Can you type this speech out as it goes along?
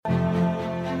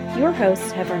Your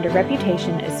hosts have earned a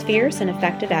reputation as fierce and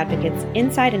effective advocates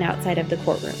inside and outside of the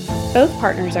courtroom. Both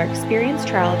partners are experienced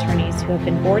trial attorneys who have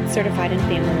been board certified in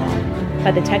family law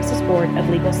by the Texas Board of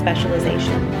Legal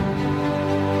Specialization.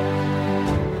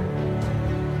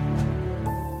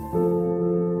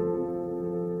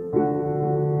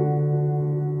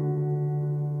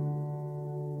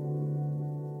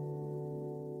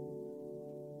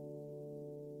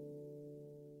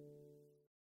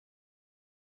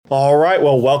 All right.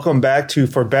 Well, welcome back to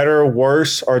For Better,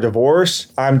 Worse, or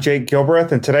Divorce. I'm Jake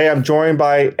Gilbreth, and today I'm joined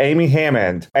by Amy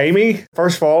Hammond. Amy,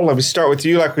 first of all, let me start with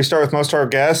you like we start with most of our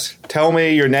guests. Tell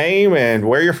me your name and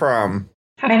where you're from.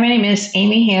 Hi, my name is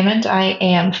Amy Hammond. I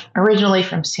am originally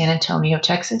from San Antonio,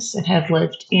 Texas, and have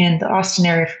lived in the Austin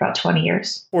area for about 20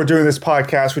 years. We're doing this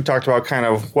podcast. We talked about kind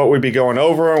of what we'd be going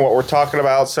over and what we're talking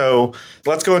about. So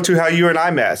let's go into how you and I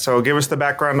met. So give us the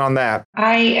background on that.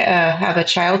 I have a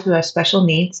child who has special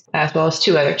needs, as well as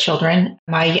two other children.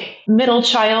 My middle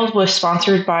child was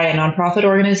sponsored by a nonprofit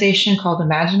organization called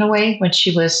Imagine Away when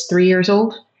she was 3 years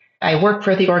old. I work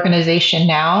for the organization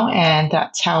now, and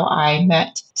that's how I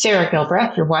met Sarah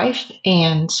Gilbreth, your wife.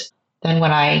 And then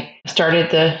when I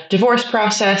started the divorce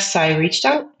process, I reached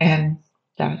out, and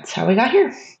that's how we got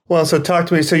here. Well, so talk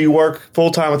to me. So you work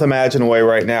full-time with Imagine Away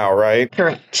right now, right?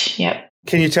 Correct. Yep.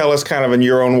 Can you tell us kind of in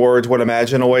your own words what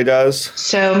Imagine Away does?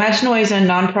 So Imagine Away is a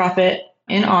nonprofit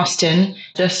in Austin,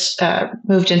 just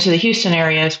moved into the Houston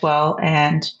area as well.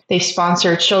 And they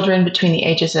sponsor children between the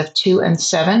ages of 2 and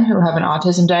 7 who have an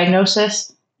autism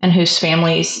diagnosis and whose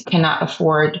families cannot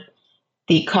afford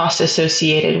the costs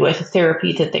associated with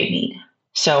therapy that they need.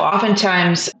 So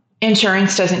oftentimes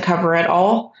insurance doesn't cover it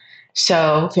all.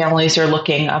 So families are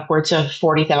looking upwards of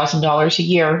 $40,000 a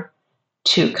year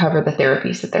to cover the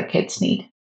therapies that their kids need.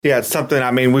 Yeah, it's something,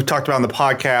 I mean, we've talked about on the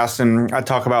podcast, and I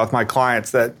talk about with my clients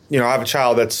that, you know, I have a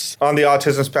child that's on the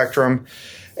autism spectrum,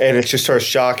 and it's just sort of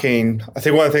shocking. I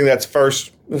think one of the things that's first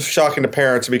shocking to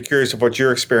parents, I'd be curious of what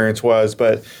your experience was.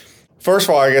 But first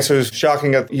of all, I guess it was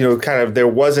shocking that, you know, kind of there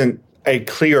wasn't a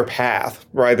clear path,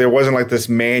 right? There wasn't like this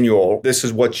manual, this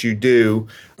is what you do.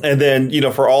 And then, you know,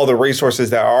 for all the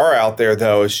resources that are out there,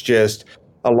 though, it's just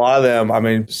a lot of them. I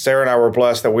mean, Sarah and I were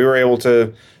blessed that we were able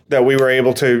to,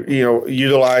 you know,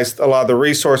 utilize a lot of the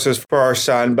resources for our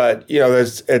son, but, you know,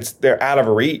 they're out of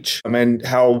reach. I mean,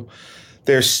 how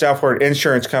there's stuff where an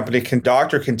insurance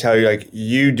doctor can tell you, like,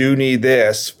 you do need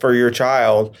this for your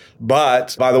child,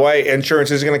 but by the way,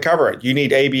 insurance isn't going to cover it. You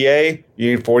need ABA,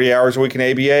 you need 40 hours a week in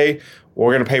ABA,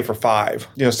 we're going to pay for 5,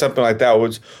 you know, something like that.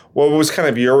 What was kind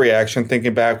of your reaction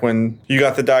thinking back when you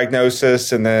got the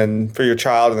diagnosis and then for your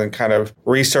child and then kind of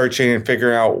researching and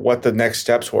figuring out what the next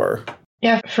steps were?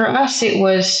 Yeah, for us,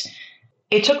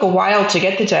 it took a while to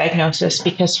get the diagnosis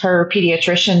because her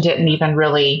pediatrician didn't even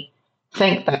really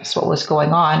think that's what was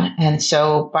going on. And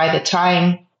so by the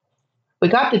time we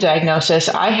got the diagnosis,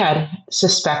 I had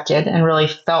suspected and really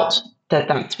felt that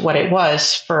that's what it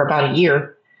was for about a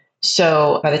year.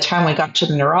 So by the time we got to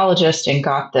the neurologist and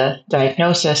got the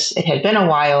diagnosis, it had been a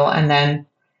while. And then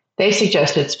they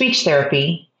suggested speech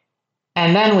therapy.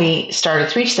 And then we started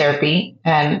speech therapy,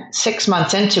 and 6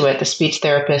 months into it, the speech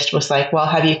therapist was like, well,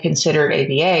 have you considered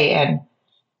ABA? And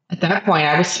at that point,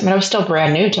 I was still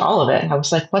brand new to all of it. I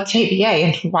was like, what's ABA?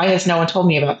 And why has no one told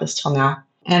me about this till now?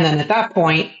 And then at that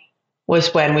point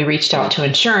was when we reached out to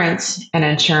insurance, and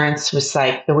insurance was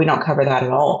like, we don't cover that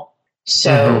at all.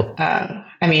 So,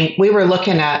 I mean, we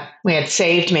had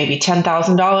saved maybe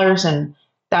 $10,000, and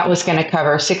that was going to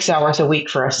cover 6 hours a week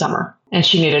for a summer. And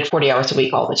she needed 40 hours a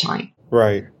week all the time.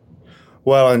 Right.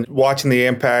 Well, and watching the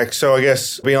impact. So I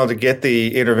guess being able to get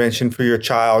the intervention for your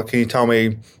child, can you tell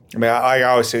me, I mean, I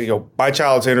always say, you know, my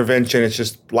child's intervention is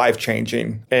just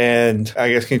life-changing. And I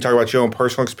guess, can you talk about your own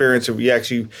personal experience? If you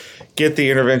actually get the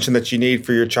intervention that you need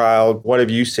for your child, what have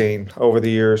you seen over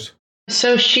the years?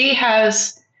 So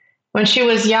when she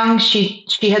was young, she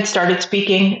had started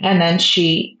speaking, and then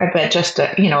I bet just,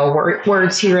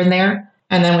 words here and there.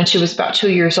 And then when she was about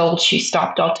 2 years old, she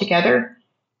stopped altogether.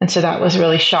 And so that was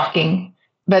really shocking.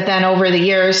 But then over the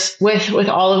years, with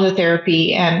all of the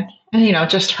therapy and you know,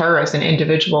 just her as an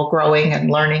individual growing and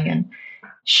learning, and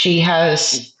she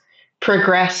has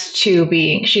progressed to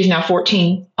she's now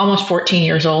almost 14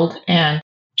 years old. And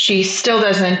she still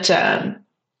doesn't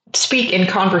speak in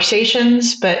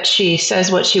conversations, but she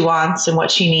says what she wants and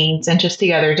what she needs. And just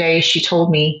the other day, she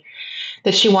told me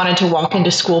that she wanted to walk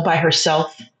into school by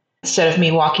herself instead of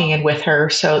me walking in with her.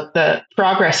 So the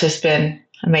progress has been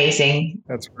amazing.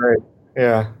 That's great.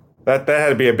 Yeah. That had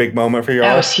to be a big moment for you all.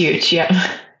 That was huge.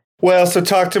 Yeah. Well, so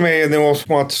talk to me, and then we'll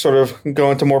want to sort of go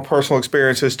into more personal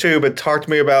experiences too, but talk to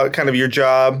me about kind of your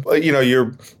job.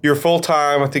 You're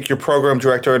full-time. I think you're program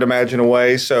director at Imagine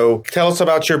Away. So tell us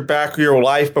about your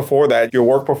life before that, your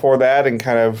work before that, and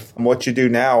kind of what you do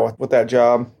now with that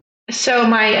job. So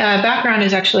my background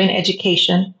is actually in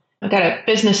education. I got a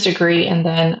business degree and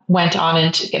then went on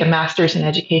and to get a master's in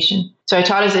education. So I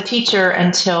taught as a teacher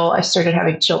until I started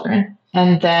having children,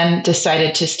 and then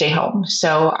decided to stay home.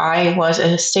 So I was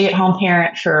a stay-at-home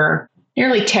parent for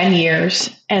nearly 10 years,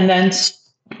 and then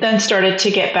started to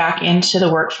get back into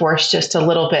the workforce just a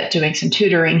little bit, doing some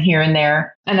tutoring here and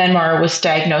there. And then Mara was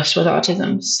diagnosed with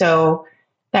autism. So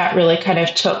that really kind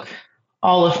of took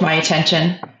all of my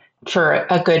attention for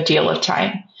a good deal of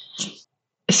time.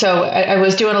 So I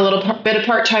was doing a little bit of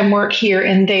part-time work here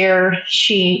and there.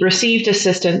 She received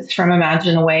assistance from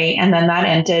Imagine Away, and then that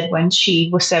ended when she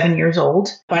was 7 years old.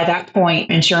 By that point,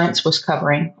 insurance was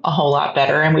covering a whole lot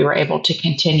better, and we were able to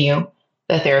continue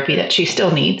the therapy that she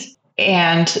still needs.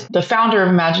 And the founder of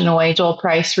Imagine Away, Joel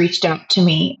Price, reached out to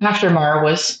me after Mara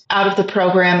was out of the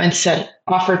program and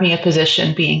offered me a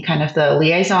position being kind of the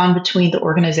liaison between the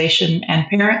organization and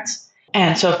parents.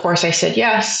 And so, of course, I said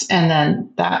yes. And then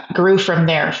that grew from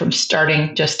there, from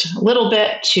starting just a little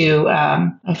bit to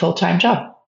a full-time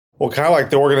job. Well, kind of like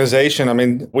the organization, I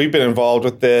mean, we've been involved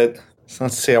with it,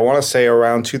 let's see, I want to say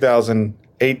around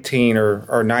 2018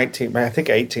 or 19, I think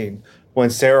 18, when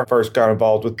Sarah first got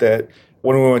involved with it.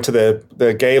 When we went to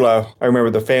the gala, I remember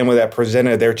the family that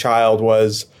presented, their child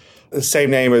was the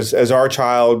same name as our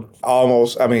child,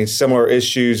 almost, similar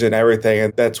issues and everything.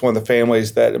 And that's one of the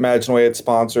families that Imagine Away had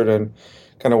sponsored, and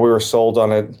kind of we were sold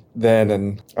on it then.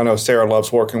 And I know Sarah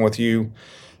loves working with you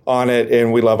on it,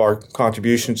 and we love our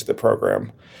contributions to the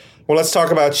program. Well, let's talk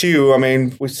about you. I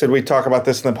mean, we said we'd talk about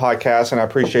this in the podcast, and I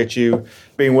appreciate you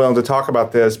being willing to talk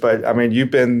about this. But I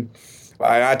mean,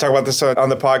 I talk about this on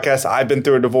the podcast. I've been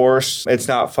through a divorce. It's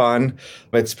not fun.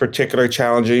 It's particularly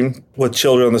challenging with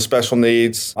children with special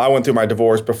needs. I went through my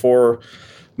divorce before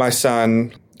my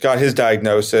son got his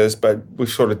diagnosis, but we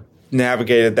sort of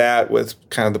navigated that with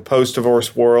kind of the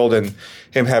post-divorce world and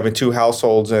him having two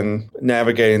households and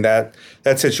navigating that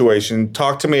situation.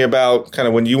 Talk to me about kind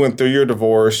of when you went through your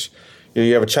divorce.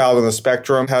 You have a child on the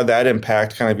spectrum. How did that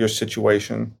impact kind of your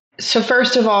situation? So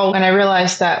first of all, when I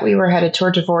realized that we were headed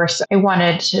toward divorce, I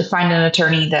wanted to find an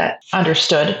attorney that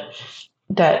understood,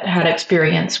 that had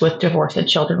experience with divorce and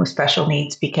children with special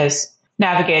needs, because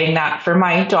navigating that for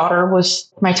my daughter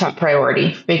was my top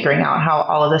priority, figuring out how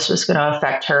all of this was going to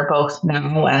affect her both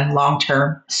now and long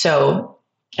term. So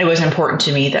it was important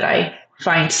to me that I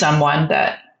find someone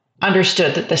that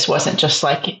understood that this wasn't just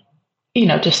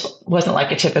wasn't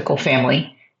like a typical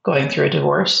family going through a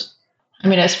divorce. I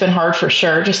mean, it's been hard for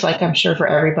sure, just like I'm sure for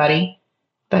everybody,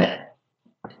 but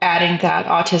adding that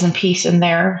autism piece in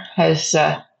there has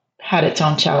had its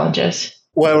own challenges.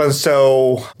 Well, and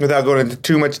so without going into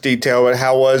too much detail, but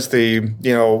how was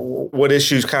what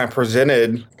issues kind of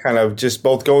presented, kind of just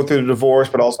both going through the divorce,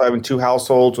 but also having two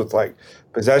households with like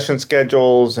possession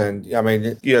schedules. And I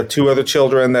mean, you have two other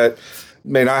children that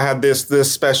may not have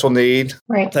this special need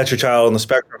that your child on the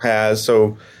spectrum has.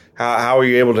 So how are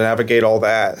you able to navigate all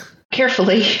that?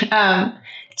 Carefully.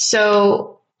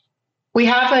 So we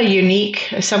have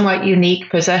a somewhat unique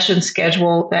possession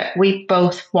schedule that we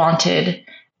both wanted,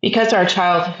 because our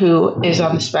child who is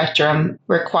on the spectrum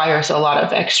requires a lot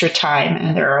of extra time,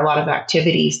 and there are a lot of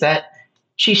activities that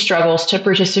she struggles to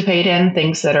participate in,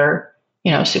 things that are,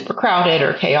 super crowded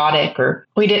or chaotic, or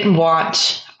we didn't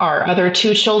want our other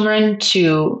two children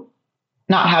to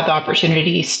not have the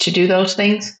opportunities to do those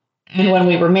things. And when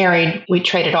we were married, we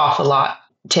traded off a lot,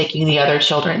 taking the other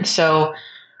children. So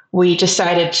we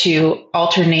decided to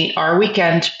alternate our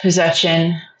weekend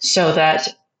possession so that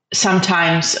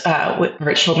sometimes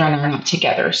our children are not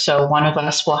together. So one of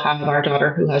us will have our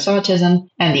daughter who has autism,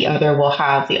 and the other will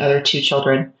have the other two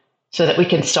children, so that we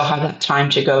can still have that time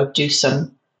to go do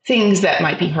some things that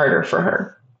might be harder for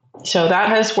her. So that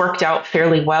has worked out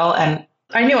fairly well. And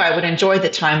I knew I would enjoy the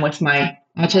time with my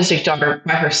autistic daughter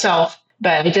by herself,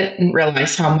 but I didn't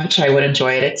realize how much I would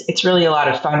enjoy it. It's really a lot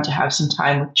of fun to have some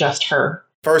time with just her.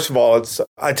 First of all,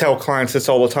 I tell clients this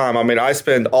all the time. I mean, I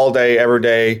spend all day, every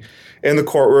day in the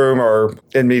courtroom or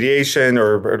in mediation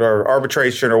or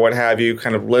arbitration or what have you,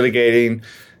 kind of litigating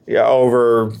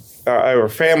over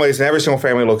families, and every single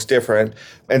family looks different.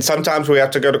 And sometimes we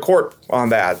have to go to court on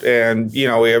that. And,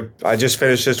 I just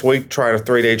finished this week trying a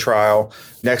 3-day trial.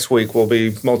 Next week will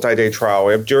be multi-day trial.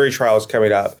 We have jury trials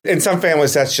coming up. In some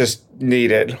families, that's just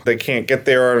needed. They can't get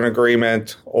there on an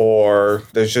agreement, or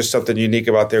there's just something unique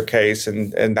about their case,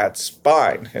 and that's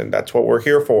fine. And that's what we're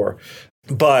here for.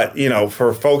 But,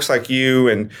 for folks like you,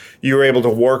 and you were able to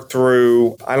work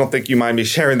through, I don't think you mind me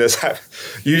sharing this.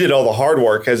 You did all the hard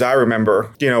work, as I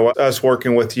remember, us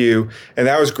working with you. And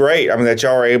that was great. I mean, that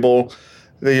y'all are able,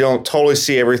 that you don't totally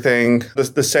see everything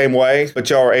the same way, but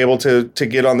y'all are able to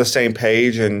get on the same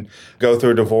page and go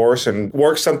through a divorce and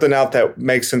work something out that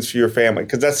makes sense for your family.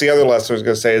 Because that's the other lesson I was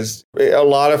going to say is a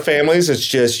lot of families, it's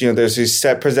just, there's these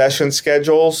set possession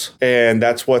schedules, and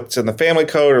that's what's in the family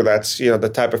code, or that's,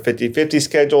 the type of 50-50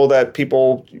 schedule that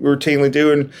people routinely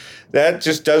do. And that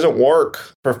just doesn't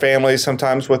work for families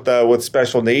sometimes with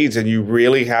special needs. And you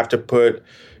really have to put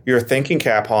your thinking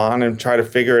cap on and try to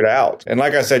figure it out. And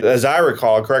like I said, as I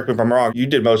recall, correct me if I'm wrong, you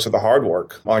did most of the hard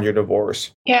work on your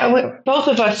divorce. Yeah, both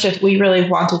of us we really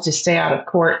wanted to stay out of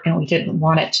court, and we didn't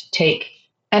want it to take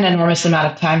an enormous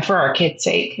amount of time for our kids'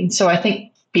 sake. And so I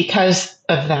think because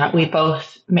of that, we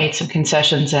both made some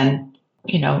concessions and,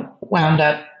 wound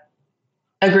up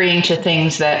agreeing to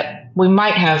things that we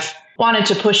might have wanted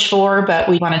to push for, but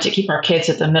we wanted to keep our kids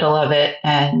at the middle of it.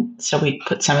 And so we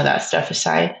put some of that stuff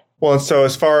aside. Well, and so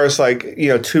as far as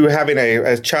having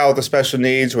a child with special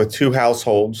needs with two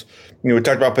households, we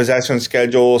talked about possession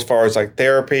schedule as far as like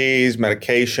therapies,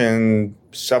 medication,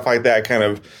 stuff like that, kind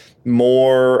of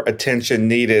more attention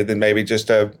needed than maybe just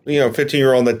a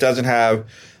 15-year-old that doesn't have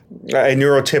a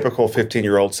neurotypical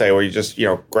 15-year-old, say, where you just,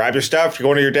 grab your stuff, you're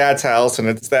going to your dad's house, and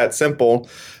it's that simple.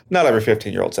 Not every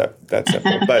 15-year-old's that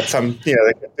simple, but some, they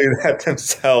can do that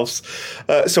themselves.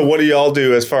 So what do y'all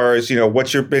do as far as,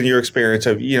 what's been your experience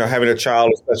of, having a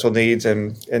child with special needs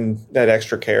and that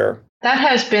extra care? That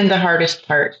has been the hardest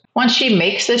part. Once she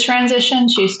makes the transition,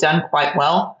 she's done quite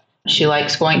well. She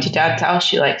likes going to dad's house.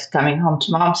 She likes coming home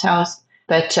to mom's house.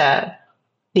 But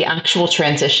the actual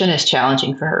transition is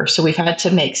challenging for her. So we've had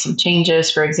to make some changes.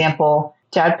 For example,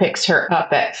 dad picks her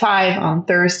up at 5 on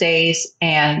Thursdays,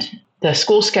 and the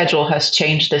school schedule has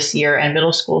changed this year, and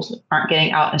middle schools aren't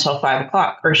getting out until 5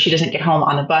 o'clock, or she doesn't get home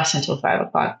on the bus until 5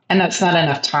 o'clock. And that's not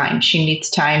enough time. She needs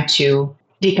time to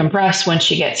decompress when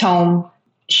she gets home.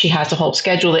 She has a whole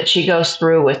schedule that she goes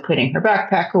through with putting her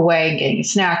backpack away, getting a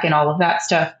snack, and all of that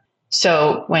stuff.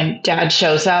 So when dad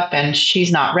shows up and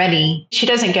she's not ready, she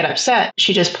doesn't get upset.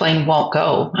 She just plain won't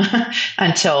go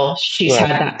until she's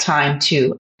had that time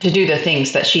to do the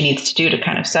things that she needs to do to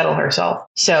kind of settle herself.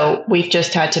 So we've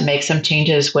just had to make some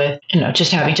changes with,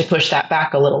 just having to push that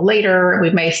back a little later. We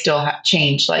may still have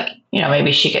change,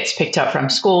 maybe she gets picked up from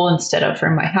school instead of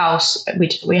from my house.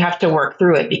 We have to work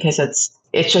through it because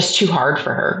it's just too hard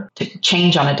for her to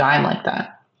change on a dime like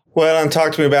that. Well, and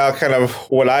talk to me about kind of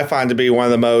what I find to be one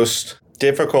of the most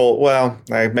difficult,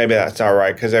 maybe that's not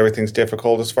right because everything's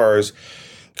difficult as far as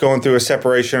going through a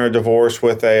separation or divorce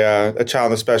with a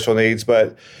child with special needs.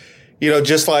 But,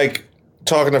 just like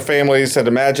talking to families that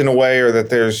imagine a way, or that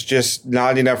there's just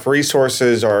not enough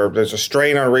resources, or there's a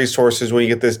strain on resources when you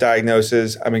get this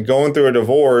diagnosis. I mean, going through a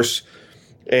divorce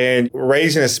and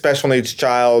raising a special needs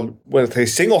child with a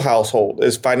single household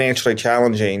is financially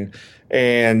challenging.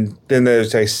 And then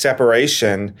there's a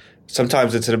separation.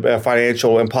 Sometimes it's a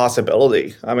financial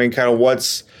impossibility. I mean, kind of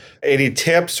what's any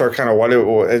tips, or kind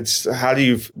of how do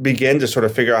you begin to sort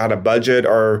of figure out how to budget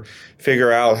or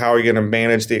figure out how are you going to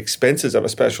manage the expenses of a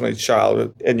special needs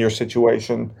child in your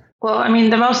situation? Well, I mean,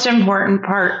 the most important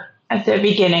part at the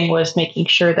beginning was making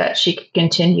sure that she could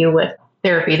continue with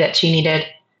therapy that she needed,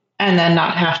 and then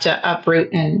not have to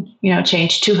uproot and,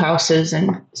 change 2 houses.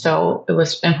 And so it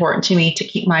was important to me to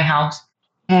keep my house.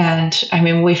 And I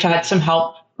mean, we've had some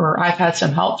help, or I've had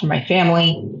some help from my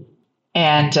family,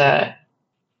 and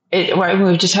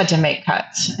we've just had to make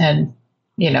cuts and,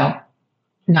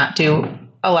 not do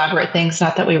elaborate things.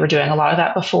 Not that we were doing a lot of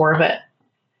that before, but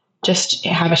just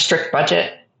have a strict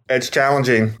budget. It's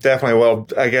challenging, definitely. Well,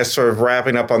 I guess sort of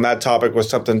wrapping up on that topic was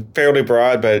something fairly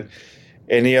broad, but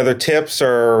any other tips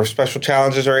or special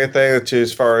challenges or anything that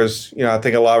as far as, I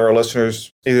think a lot of our listeners,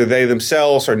 either they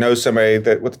themselves or know somebody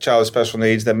that with a child with special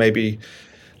needs that may be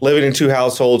living in 2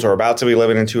 households or about to be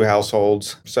living in 2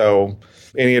 households. So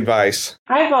any advice?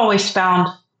 I've always found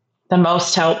the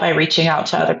most help by reaching out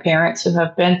to other parents who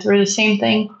have been through the same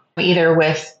thing, either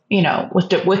with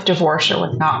divorce or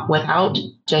without.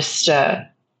 Just,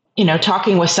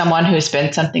 talking with someone who's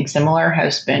been something similar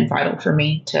has been vital for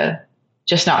me to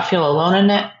just not feel alone in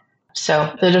it.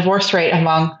 So the divorce rate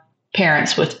among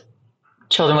parents with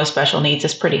children with special needs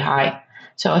is pretty high.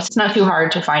 So it's not too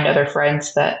hard to find other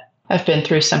friends that have been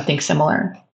through something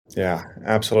similar. Yeah,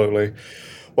 absolutely.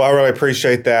 Well, I really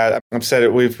appreciate that. I've said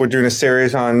it. We're doing a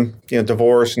series on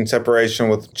divorce and separation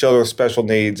with children with special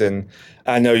needs, and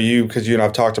I know you, because you and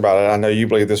I've talked about it. I know you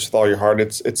believe this with all your heart.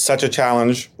 It's such a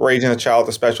challenge raising a child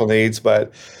with special needs,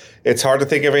 but it's hard to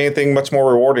think of anything much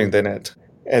more rewarding than it.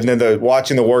 And then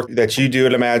watching the work that you do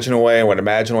at Imagine Away and what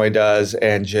Imagine Away does,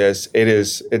 and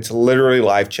it's literally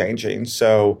life-changing.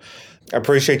 So I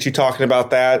appreciate you talking about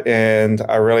that, and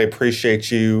I really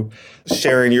appreciate you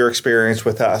sharing your experience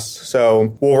with us.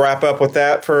 So we'll wrap up with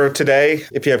that for today.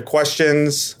 If you have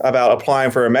questions about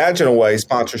applying for Imagine Away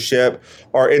sponsorship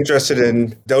or interested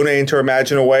in donating to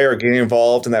Imagine Away or getting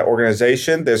involved in that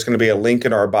organization, there's going to be a link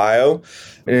in our bio.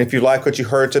 And if you like what you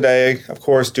heard today, of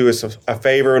course, do us a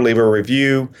favor, leave a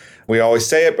review. We always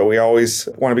say it, but we always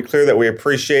want to be clear that we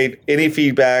appreciate any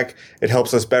feedback. It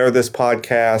helps us better this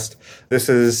podcast. This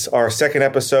is our second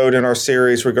episode in our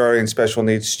series regarding special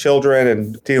needs children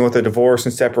and dealing with the divorce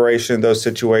and separation, those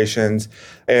situations.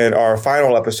 And our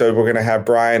final episode, we're going to have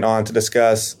Brian on to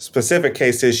discuss specific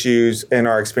case issues and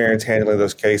our experience handling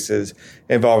those cases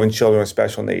involving children with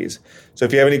special needs. So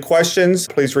if you have any questions,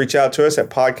 please reach out to us at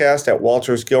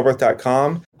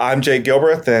podcast@waltersgilbreth.com. I'm Jake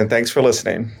Gilbreth, and thanks for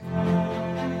listening.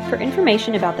 For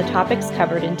information about the topics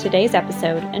covered in today's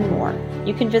episode and more,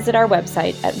 you can visit our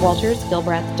website at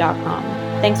waltersgilbreth.com.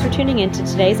 Thanks for tuning in to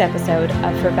today's episode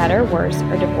of For Better, Worse,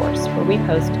 or Divorce, where we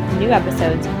post new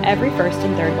episodes every first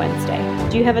and third Wednesday.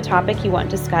 Do you have a topic you want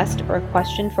discussed or a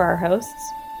question for our hosts?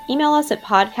 Email us at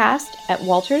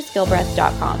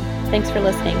podcast@waltersgilbreth.com. Thanks for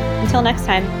listening. Until next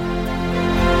time.